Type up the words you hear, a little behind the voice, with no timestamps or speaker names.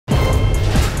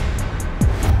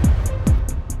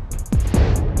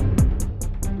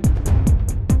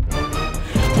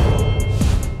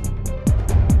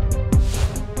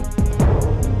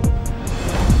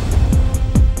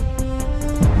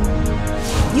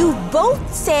You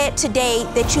both said today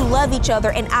that you love each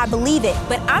other, and I believe it.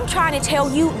 But I'm trying to tell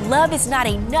you, love is not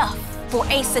enough for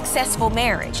a successful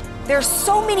marriage. There's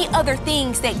so many other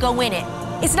things that go in it.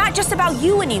 It's not just about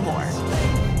you anymore.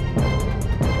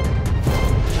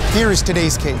 Here is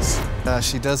today's case.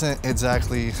 She doesn't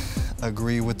exactly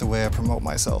agree with the way I promote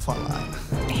myself online.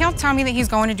 He'll tell me that he's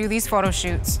going to do these photo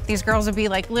shoots. These girls will be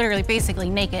like literally basically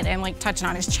naked and like touching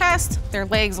on his chest. Their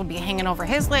legs will be hanging over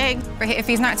his leg. But if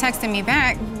he's not texting me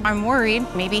back, I'm worried.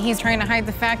 Maybe he's trying to hide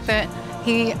the fact that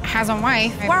he has a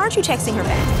wife. Why aren't you texting her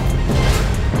back?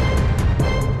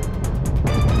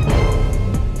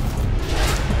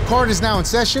 Court is now in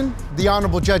session. The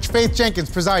Honorable Judge Faith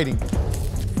Jenkins presiding.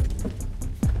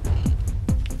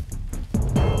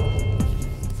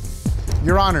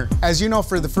 Your Honor, as you know,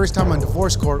 for the first time on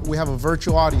Divorce Court, we have a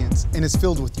virtual audience, and it's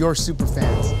filled with your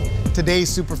superfans. Today's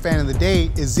superfan of the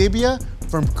day is Zibia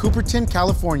from Cooperton,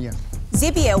 California.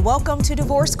 Zibia, welcome to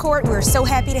Divorce Court. We're so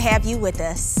happy to have you with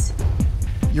us.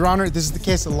 Your Honor, this is the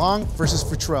case of Long versus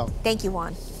Futrell. Thank you,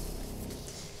 Juan.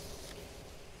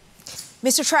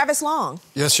 Mr. Travis Long.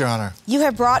 Yes, Your Honor. You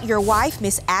have brought your wife,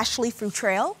 Miss Ashlee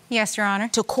Futrell. Yes, Your Honor.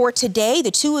 To court today. The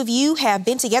two of you have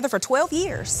been together for 12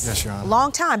 years. Yes, Your Honor.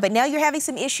 Long time, but now you're having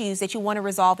some issues that you want to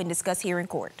resolve and discuss here in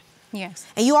court. Yes.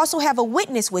 And you also have a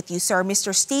witness with you, sir,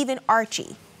 Mr. Stephen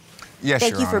Archie. Yes,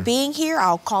 Thank Your you Honor. for being here.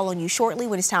 I'll call on you shortly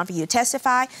when it's time for you to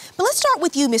testify. But let's start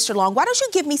with you, Mr. Long. Why don't you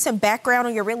give me some background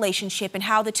on your relationship and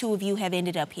how the two of you have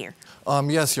ended up here?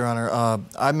 Yes, Your Honor.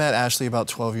 I met Ashlee about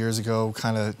 12 years ago,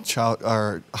 kind of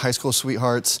our high school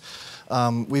sweethearts.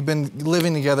 We've been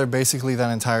living together basically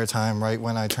that entire time. Right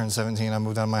when I turned 17, I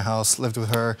moved out of my house, lived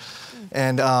with her.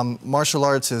 And martial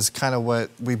arts is kind of what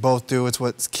we both do. It's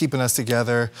what's keeping us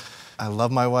together. I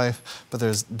love my wife, but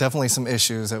there's definitely some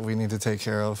issues that we need to take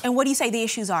care of. And what do you say the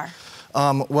issues are?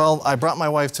 Well, I brought my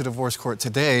wife to divorce court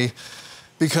today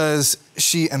because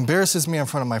she embarrasses me in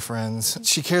front of my friends.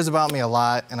 She cares about me a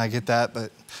lot, and I get that,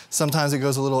 but sometimes it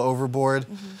goes a little overboard.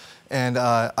 And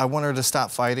I want her to stop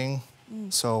fighting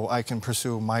so I can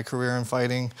pursue my career in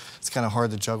fighting. It's kind of hard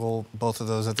to juggle both of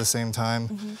those at the same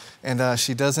time. And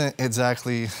she doesn't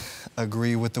exactly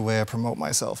agree with the way I promote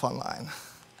myself online.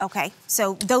 Okay,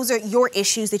 so those are your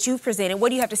issues that you've presented. What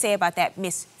do you have to say about that,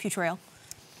 Miss Futrell?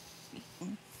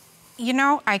 You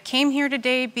know, I came here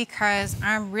today because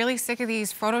I'm really sick of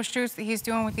these photo shoots that he's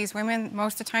doing with these women.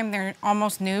 Most of the time, they're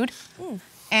almost nude.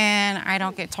 And I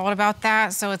don't get told about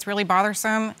that, so it's really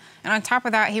bothersome. And on top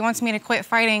of that, he wants me to quit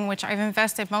fighting, which I've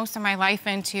invested most of my life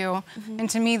into. And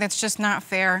to me, that's just not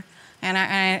fair. And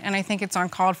I think it's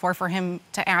uncalled for him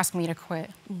to ask me to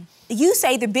quit. You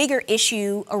say the bigger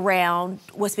issue around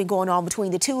what's been going on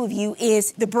between the two of you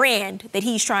is the brand that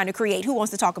he's trying to create. Who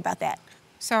wants to talk about that?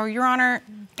 So, Your Honor,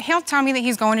 he'll tell me that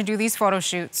he's going to do these photo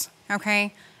shoots,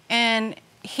 okay? And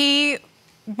he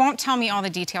won't tell me all the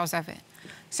details of it.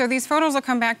 So these photos will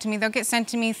come back to me. They'll get sent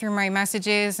to me through my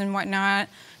messages and whatnot,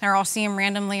 or I'll see them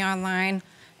randomly online.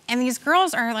 And these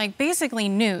girls are like basically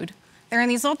nude. They're in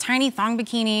these little tiny thong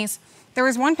bikinis. There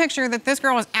was one picture that this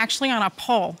girl was actually on a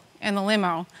pole in the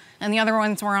limo, and the other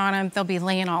ones were on him. They'll be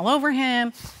laying all over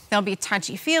him. They'll be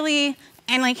touchy-feely.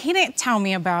 And like, he didn't tell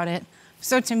me about it.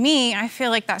 So to me, I feel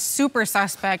like that's super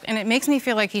suspect, and it makes me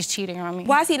feel like he's cheating on me.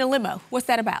 Why is he in a limo? What's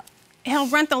that about? He'll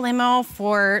rent the limo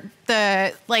for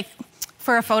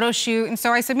for a photo shoot, and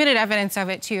so I submitted evidence of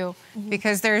it too,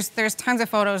 because there's tons of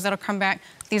photos that'll come back.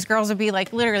 These girls will be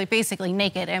like literally basically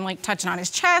naked and like touching on his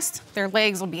chest. Their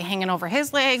legs will be hanging over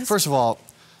his legs. First of all,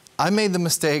 I made the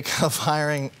mistake of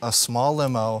hiring a small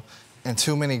limo and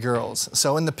too many girls.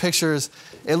 So in the pictures,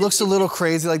 it looks a little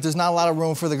crazy, like there's not a lot of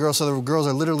room for the girls, so the girls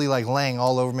are literally like laying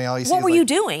all over me. All you see What is, were like, you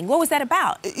doing? What was that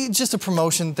about? It's just a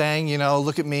promotion thing, you know,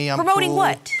 look at me, I'm Promoting cool.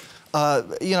 what?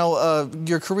 You know,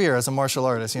 your career as a martial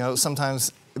artist. You know,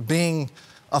 sometimes being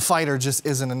a fighter just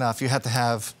isn't enough. You have to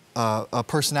have a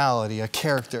personality, a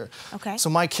character. Okay. So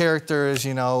my character is,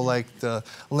 you know, like the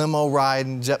limo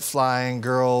riding, jet flying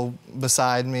girl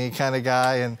beside me kind of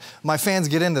guy, and my fans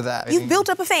get into that. You've built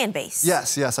up a fan base.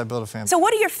 Yes, yes, I built a fan base. So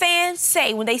what do your fans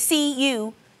say when they see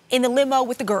you in the limo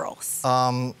with the girls?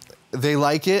 They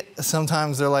like it.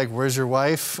 Sometimes they're like, "Where's your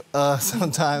wife?"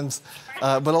 Sometimes,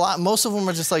 but most of them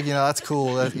are just like, you know, that's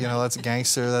cool. That, you know, that's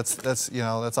gangster. That's you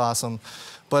know, that's awesome.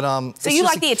 But so you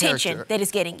like the attention that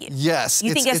it's getting you? Yes.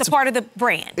 You think that's a part of the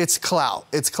brand? It's clout.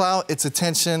 It's clout. It's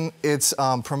attention. It's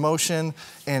promotion.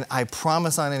 And I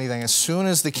promise on anything, as soon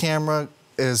as the camera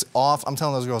is off, I'm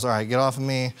telling those girls, all right, get off of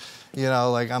me. You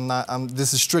know, like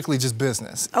this is strictly just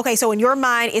business. Okay, so in your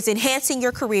mind, it's enhancing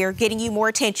your career, getting you more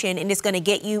attention, and it's going to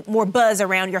get you more buzz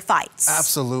around your fights.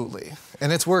 Absolutely.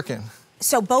 And it's working.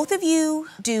 So both of you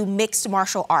do mixed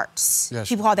martial arts. Yes.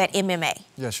 People call that MMA.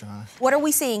 Yes, Your Honor. What are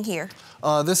we seeing here?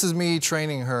 This is me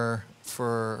training her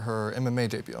for her MMA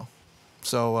debut.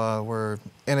 So we're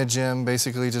in a gym,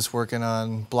 basically just working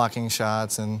on blocking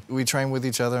shots, and we train with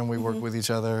each other and we work with each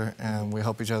other and we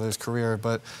help each other's career.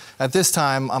 But at this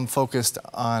time, I'm focused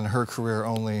on her career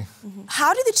only.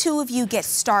 How did the two of you get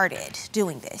started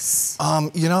doing this?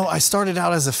 You know, I started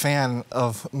out as a fan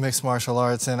of mixed martial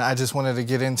arts and I just wanted to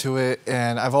get into it,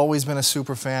 and I've always been a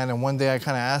super fan, and one day I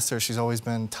kind of asked her, she's always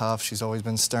been tough, she's always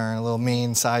been stern, a little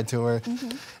mean side to her.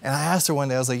 And I asked her one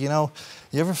day, I was like, you know,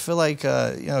 you ever feel like,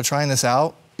 you know, trying this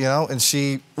out, you know? And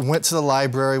she went to the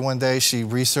library one day, she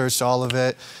researched all of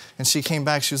it, and she came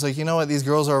back, she was like, you know what, these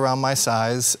girls are around my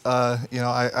size, you know,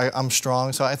 I'm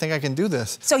strong, so I think I can do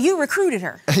this. So you recruited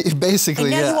her? Basically,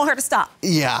 and now yeah. you want her to stop?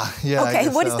 Yeah. Okay,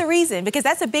 what is the reason? Because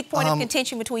that's a big point of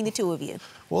contention between the two of you.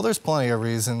 Well, there's plenty of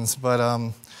reasons, but,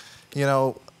 you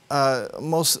know,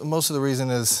 most of the reason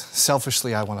is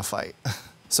selfishly I want to fight.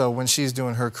 So when she's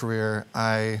doing her career,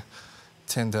 I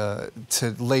tend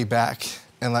to lay back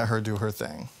and let her do her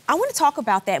thing. I want to talk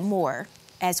about that more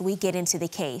as we get into the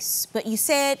case, but you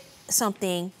said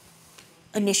something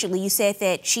initially. You said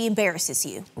that she embarrasses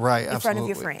you in front of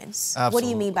your friends. Absolutely. What do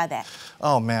you mean by that?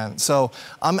 Oh man, so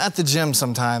I'm at the gym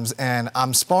sometimes and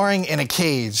I'm sparring in a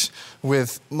cage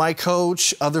with my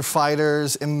coach, other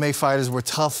fighters, MMA fighters. We're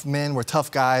tough men, we're tough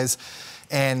guys,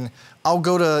 and I'll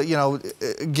go to, you know,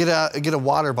 get a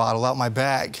water bottle out my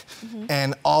bag,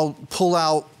 and I'll pull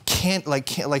out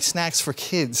like snacks for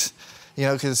kids, you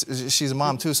know, because she's a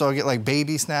mom too. So I'll get like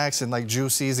baby snacks and like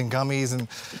juices and gummies and.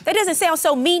 That doesn't sound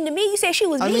so mean to me. You said she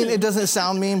was mean. I mean, it doesn't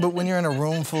sound mean, but when you're in a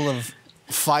room full of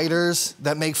fighters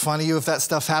that make fun of you if that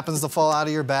stuff happens to fall out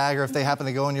of your bag or if they happen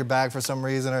to go in your bag for some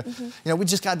reason, or you know, we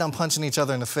just got done punching each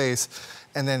other in the face,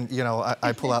 and then you know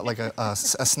I pull out like a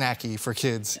snacky for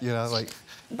kids, you know, like.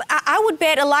 But I would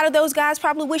bet a lot of those guys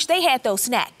probably wish they had those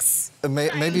snacks.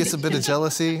 Maybe it's a bit of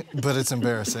jealousy, but it's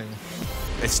embarrassing.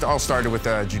 It all started with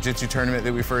a jiu-jitsu tournament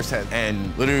that we first had,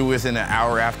 and literally within an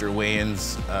hour after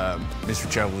weigh-ins, Mr.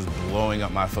 Futrell was blowing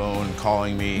up my phone,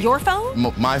 calling me. Your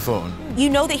phone? My phone. You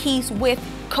know that he's with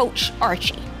Coach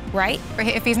Archie, right?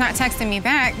 If he's not texting me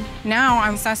back, now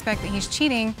I'm suspect that he's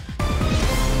cheating.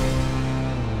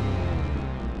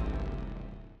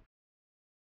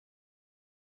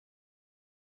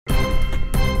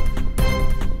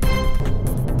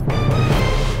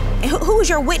 Who is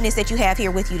your witness that you have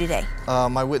here with you today?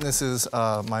 My witness is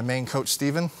my main coach,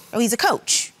 Steven. Oh, he's a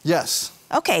coach? Yes.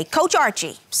 Okay, Coach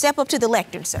Archie, step up to the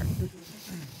lectern, sir.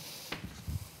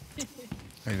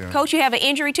 How you doing? Coach, you have an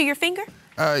injury to your finger?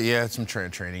 Yeah, it's some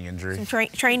training injury. Some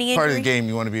training injury? Part of the game,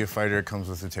 you want to be a fighter, it comes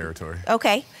with the territory.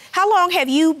 Okay. How long have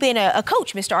you been a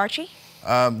coach, Mr. Archie?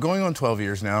 Going on 12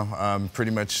 years now.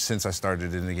 Pretty much since I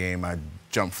started in the game, I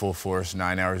jumped full force,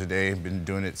 9 hours a day. Been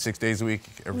doing it 6 days a week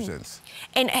ever since.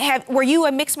 And were you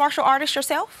a mixed martial artist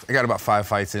yourself? I got about 5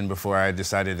 fights in before I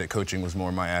decided that coaching was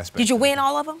more my aspect. Did you win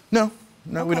all of them? No,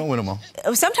 okay. We don't win them all.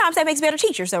 Sometimes that makes better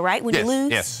teachers, though, right? When you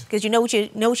lose, yes. Because you know what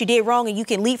you did wrong, and you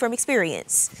can lead from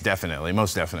experience. Definitely,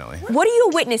 most definitely. What are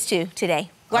you a witness to today?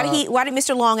 Why did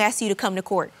Mr. Long ask you to come to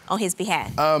court on his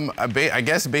behalf? I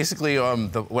guess basically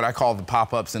what I call the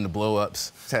pop-ups and the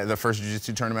blow-ups. The first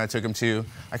jiu-jitsu tournament I took him to,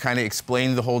 I kind of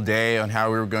explained the whole day on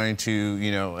how we were going to,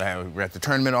 you know, we're at the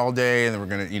tournament all day, and then we're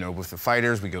going to, you know, with the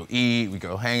fighters, we go eat, we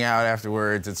go hang out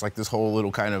afterwards. It's like this whole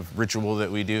little kind of ritual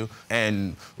that we do.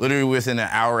 And literally within an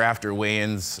hour after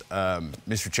weigh-ins,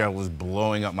 Mr. Futrell was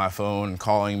blowing up my phone,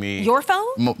 calling me. Your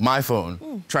phone? My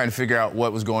phone, trying to figure out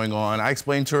what was going on. I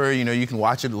explained to her, you know, you can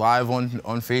watch it live on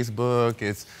Facebook.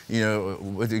 It's, you know,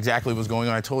 what exactly was going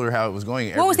on. I told her how it was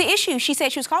going. What was the issue she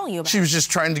said she was calling you about? She was just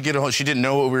trying to get a hold. She didn't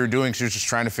know what we were doing. She was just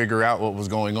trying to figure out what was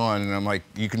going on. And I'm like,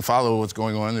 you can follow what's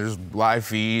going on. There's live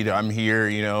feed. I'm here,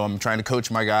 you know, I'm trying to coach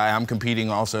my guy. I'm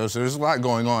competing also. So there's a lot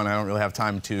going on. I don't really have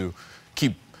time to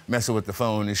keep messing with the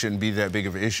phone. It shouldn't be that big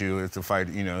of an issue. It's a fight,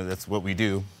 you know, that's what we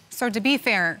do. So to be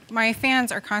fair, my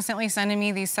fans are constantly sending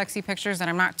me these sexy pictures that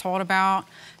I'm not told about.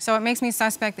 So it makes me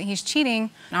suspect that he's cheating.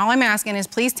 And all I'm asking is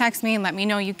please text me and let me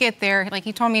know you get there. Like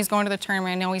he told me he's going to the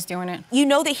tournament. I know he's doing it. You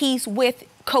know that he's with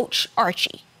Coach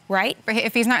Archie, right? But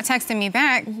if he's not texting me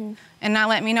back and not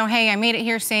letting me know, hey, I made it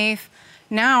here safe,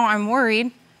 now I'm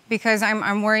worried because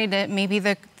I'm worried that maybe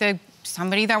the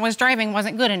somebody that was driving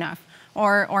wasn't good enough.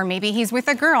 Or maybe he's with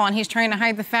a girl and he's trying to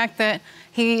hide the fact that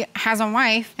he has a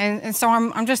wife. And so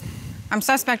I'm just I'm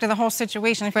suspect of the whole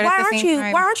situation. But Why at the aren't same you?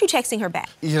 time, Why aren't you texting her back?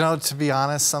 You know, to be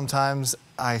honest, sometimes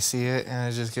I see it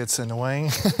and it just gets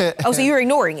annoying. Oh, so you're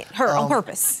ignoring it, her on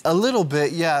purpose? A little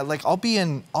bit, yeah. Like I'll be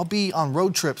on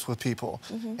road trips with people,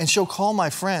 and she'll call my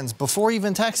friends before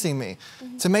even texting me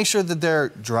to make sure that they're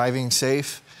driving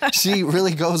safe. She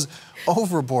really goes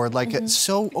overboard, like it's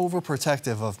so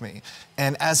overprotective of me.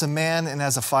 And as a man and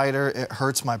as a fighter, it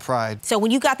hurts my pride. So when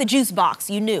you got the juice box,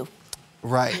 you knew.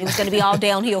 Right. It was going to be all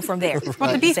downhill from there.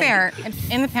 Well, to be fair,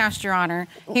 in the past, Your Honor,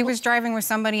 he was driving with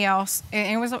somebody else.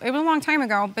 And it was a long time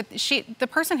ago, but the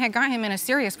person had got him in a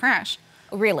serious crash.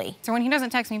 Really? So when he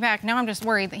doesn't text me back, now I'm just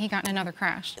worried that he got in another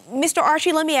crash. Mr.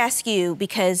 Archie, let me ask you,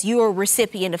 because you're a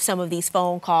recipient of some of these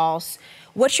phone calls,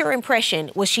 what's your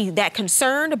impression? Was she that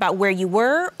concerned about where you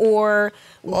were, or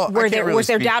was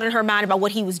there doubt in her mind about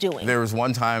what he was doing? There was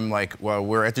one time, like, well,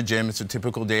 we're at the gym. It's a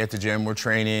typical day at the gym. We're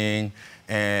training,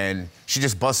 and she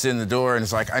just busts in the door and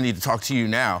is like, I need to talk to you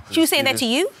now. She was saying that to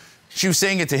you? She was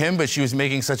saying it to him, but she was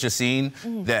making such a scene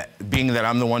that, being that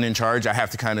I'm the one in charge, I have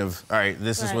to kind of, all right,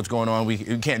 this is what's going on. We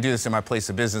can't do this in my place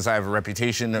of business. I have a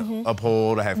reputation to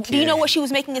uphold. I have kids. Do you know what she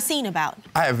was making a scene about?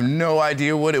 I have no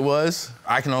idea what it was.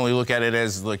 I can only look at it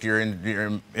as, look, you're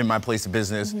in my place of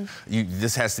business.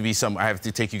 This has to be I have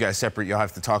to take you guys separate. Y'all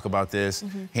have to talk about this,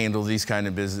 handle these kind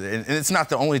of business. And it's not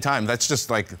the only time. That's just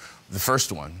like the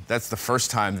first one. That's the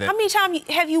first time that. How many times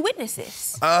have you witnessed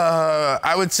this?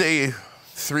 I would say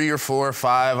 3 or 4 or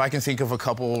 5. I can think of a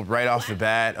couple right off the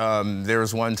bat. There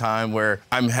was one time where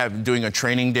I'm doing a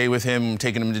training day with him,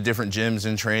 taking him to different gyms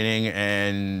and training,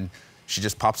 and she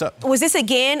just pops up. Was this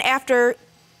again after?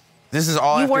 This is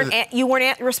all you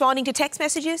weren't responding to text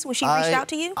messages when she reached out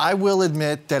to you? I will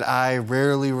admit that I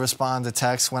rarely respond to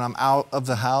texts when I'm out of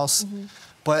the house.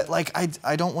 But like,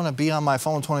 I don't want to be on my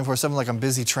phone 24/7 like I'm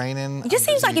busy training. It just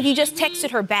seems like if you just texted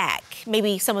her back,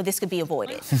 maybe some of this could be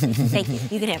avoided. Thank you.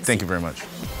 You can have a seat. Thank you very much.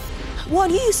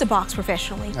 Well, you used to box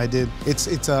professionally. I did.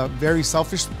 It's a very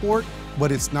selfish sport,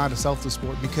 but it's not a selfless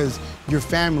sport because your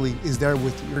family is there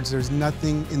with you. There's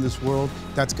nothing in this world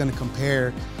that's going to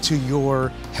compare to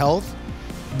your health,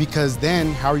 because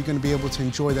then how are you going to be able to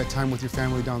enjoy that time with your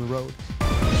family down the road?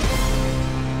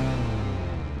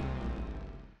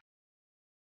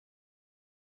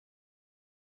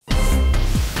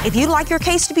 If you'd like your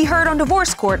case to be heard on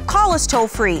divorce court, call us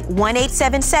toll-free,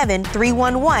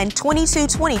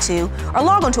 1-877-311-2222, or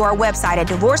log on to our website at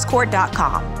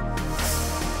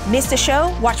divorcecourt.com. Missed a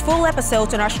show? Watch full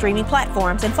episodes on our streaming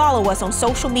platforms and follow us on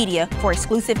social media for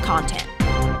exclusive content.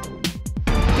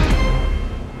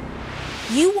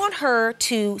 You want her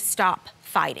to stop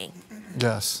fighting.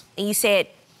 Yes. And you said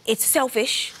it's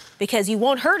selfish because you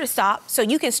want her to stop so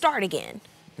you can start again.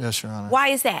 Yes, Your Honor. Why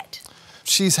is that?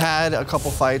 She's had a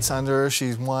couple fights under her.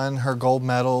 She's won her gold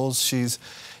medals. She's,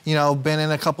 been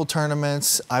in a couple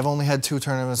tournaments. I've only had 2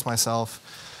 tournaments myself.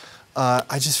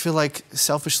 I just feel like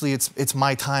selfishly it's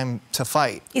my time to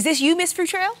fight. Is this you, Miss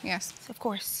Futrell? Yes. Of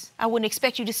course. I wouldn't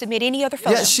expect you to submit any other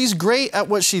photo. Yeah, she's great at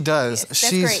what she does. Yes,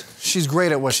 that's great. She's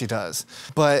great at what she does.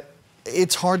 But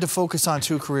it's hard to focus on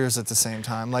 2 careers at the same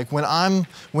time. Like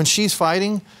when she's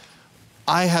fighting,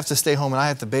 I have to stay home and I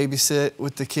have to babysit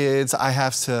with the kids. I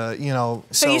have to,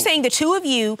 So you're saying the 2 of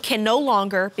you can no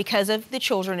longer, because of the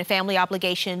children and family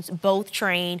obligations, both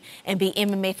train and be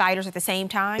MMA fighters at the same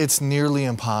time? It's nearly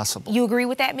impossible. You agree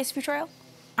with that, Miss Futrell?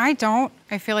 I don't.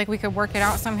 I feel like we could work it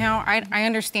out somehow. I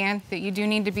understand that you do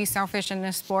need to be selfish in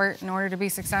this sport in order to be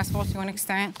successful to an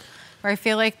extent. But I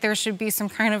feel like there should be some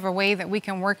kind of a way that we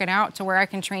can work it out to where I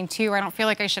can train too. I don't feel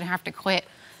like I should have to quit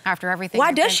after everything.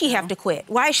 Why does she have to quit?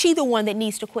 Why is she the one that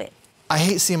needs to quit? I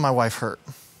hate seeing my wife hurt.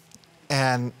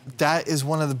 And that is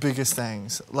one of the biggest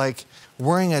things. Like,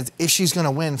 worrying if she's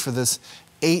gonna win for this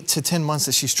 8 to 10 months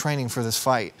that she's training for this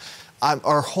fight.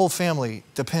 Our whole family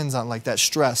depends on like that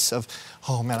stress of,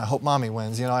 oh man, I hope mommy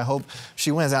wins. I hope she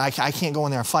wins. And I can't go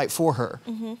in there and fight for her.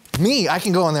 Me, I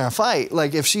can go in there and fight.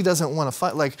 Like if she doesn't want to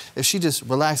fight, like if she just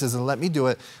relaxes and let me do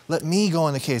it, let me go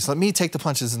in the case. Let me take the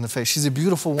punches in the face. She's a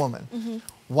beautiful woman.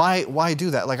 Why do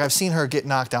that? Like I've seen her get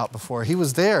knocked out before. He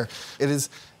was there. It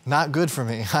is not good for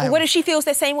me. What if she feels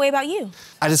that same way about you?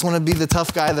 I just want to be the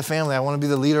tough guy of the family. I want to be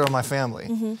the leader of my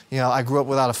family. I grew up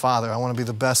without a father. I want to be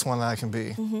the best one that I can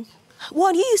be.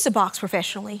 Well, you used to box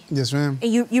professionally. Yes, ma'am.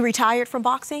 And you retired from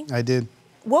boxing? I did.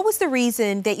 What was the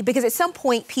reason because at some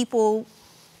point people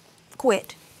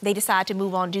quit. They decide to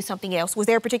move on and do something else. Was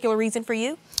there a particular reason for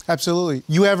you? Absolutely.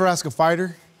 You ever ask a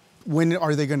fighter, when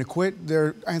are they going to quit?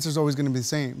 Their answer is always going to be the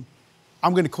same.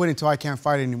 I'm going to quit until I can't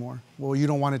fight anymore. Well, you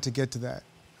don't want it to get to that,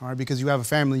 all right? Because you have a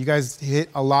family. You guys hit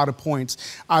a lot of points.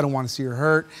 I don't want to see her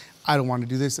hurt. I don't want to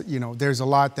do this. You know, there's a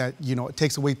lot that, you know, it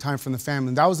takes away time from the family.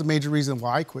 And that was the major reason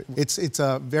why I quit. It's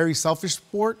a very selfish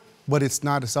sport, but it's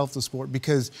not a selfless sport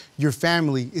because your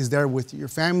family is there with you. Your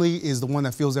family is the one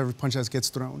that feels every punch that gets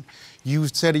thrown. You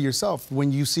said it yourself,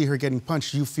 when you see her getting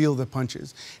punched, you feel the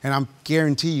punches. And I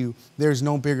guarantee you, there's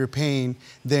no bigger pain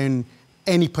than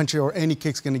any punch or any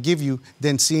kick's gonna give you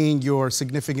than seeing your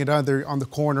significant other on the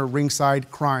corner,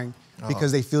 ringside, crying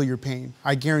because they feel your pain.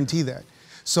 I guarantee that.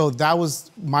 So that was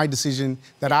my decision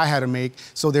that I had to make.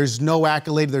 So there's no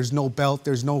accolade, there's no belt,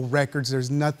 there's no records,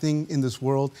 there's nothing in this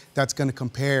world that's gonna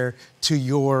compare to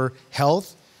your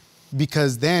health,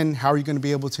 because then how are you gonna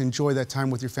be able to enjoy that time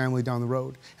with your family down the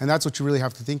road? And that's what you really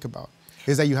have to think about,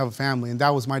 is that you have a family. And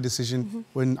that was my decision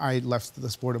when I left the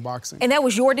sport of boxing. And that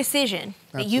was your decision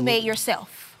that Absolutely. you made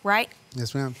yourself, right?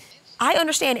 Yes, ma'am. I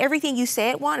understand everything you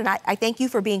said, Juan, and I thank you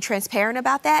for being transparent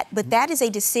about that, but that is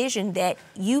a decision that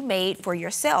you made for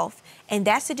yourself, and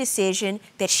that's a decision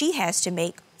that she has to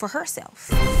make for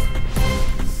herself.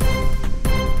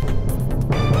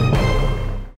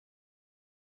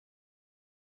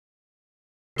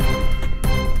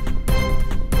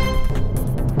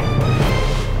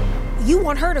 You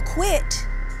want her to quit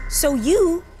so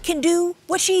you can do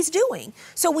what she's doing.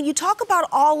 So when you talk about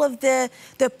all of the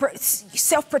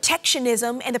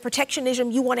self-protectionism and the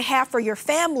protectionism you want to have for your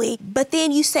family, but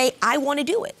then you say, I want to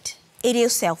do it. It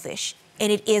is selfish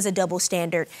and it is a double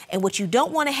standard. And what you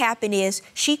don't want to happen is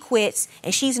she quits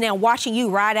and she's now watching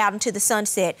you ride out into the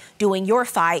sunset doing your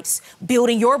fights,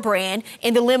 building your brand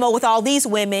in the limo with all these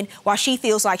women while she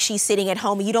feels like she's sitting at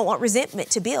home, and you don't want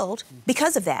resentment to build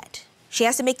because of that. She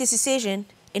has to make this decision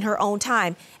in her own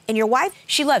time. And your wife,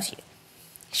 she loves you.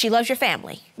 She loves your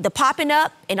family. The popping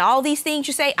up and all these things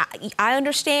you say, I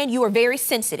understand you are very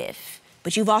sensitive,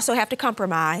 but you also have to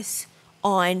compromise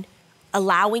on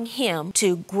allowing him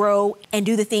to grow and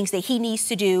do the things that he needs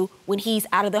to do when he's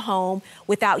out of the home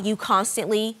without you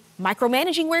constantly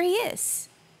micromanaging where he is.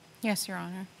 Yes, Your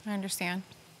Honor, I understand.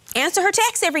 Answer her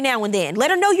text every now and then. Let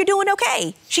her know you're doing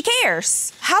okay. She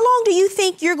cares. How long do you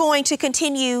think you're going to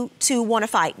continue to want to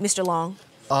fight, Mr. Long?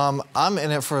 I'm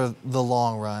in it for the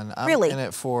long run. I'm Really? in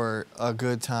it for a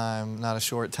good time, not a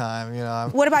short time. You know.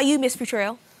 What about you, Miss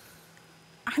Futrell?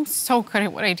 I'm so good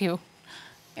at what I do.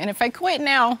 And if I quit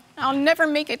now, I'll never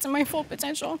make it to my full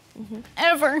potential,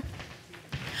 ever.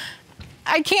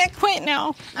 I can't quit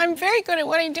now. I'm very good at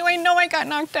what I do. I know I got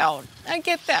knocked out. I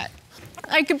get that.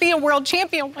 I could be a world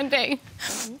champion one day.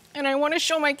 And I want to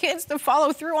show my kids to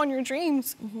follow through on your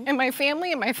dreams, and my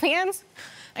family and my fans.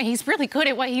 And he's really good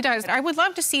at what he does. I would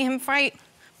love to see him fight,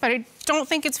 but I don't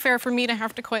think it's fair for me to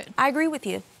have to quit. I agree with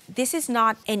you. This is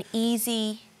not an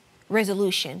easy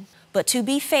resolution, but to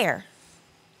be fair,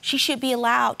 she should be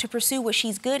allowed to pursue what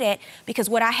she's good at, because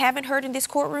what I haven't heard in this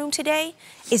courtroom today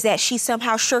is that she's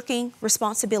somehow shirking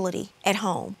responsibility at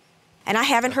home. And I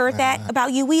haven't heard that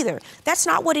about you either. That's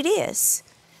not what it is.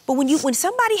 But when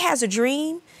somebody has a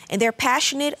dream and they're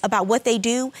passionate about what they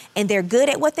do and they're good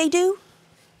at what they do,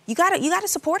 you gotta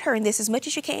support her in this as much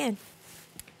as you can.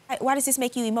 Why does this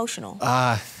make you emotional?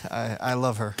 I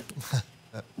love her.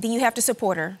 Then you have to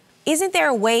support her. Isn't there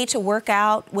a way to work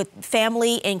out with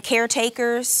family and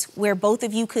caretakers where both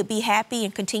of you could be happy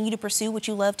and continue to pursue what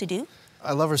you love to do?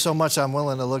 I love her so much, I'm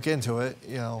willing to look into it.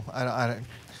 You know,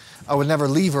 I would never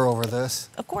leave her over this.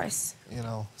 Of course. You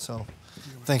know, so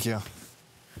thank you.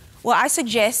 Well, I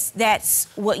suggest that's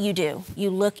what you do. You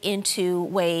look into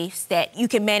ways that you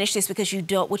can manage this, because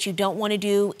what you don't want to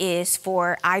do is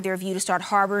for either of you to start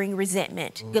harboring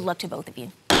resentment. Good luck to both of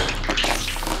you.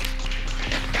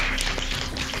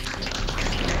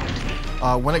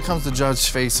 When it comes to Judge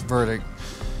Faith's verdict,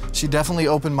 she definitely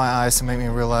opened my eyes to make me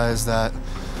realize that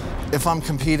if I'm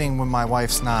competing when my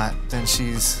wife's not, then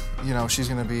she's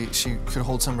she could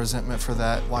hold some resentment for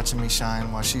that, watching me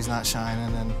shine while she's not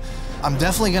shining. And I'm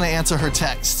definitely gonna answer her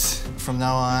texts from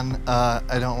now on.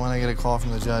 I don't wanna get a call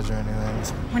from the judge or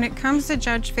anything. When it comes to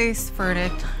Judge Faith's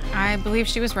verdict, I believe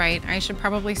she was right. I should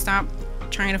probably stop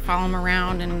trying to follow him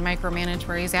around and micromanage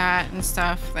where he's at and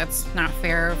stuff. That's not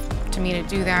fair to me to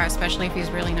do that, especially if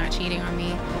he's really not cheating on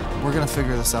me. We're gonna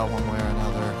figure this out one way or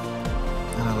another,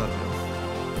 and I love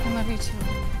you. I love you too.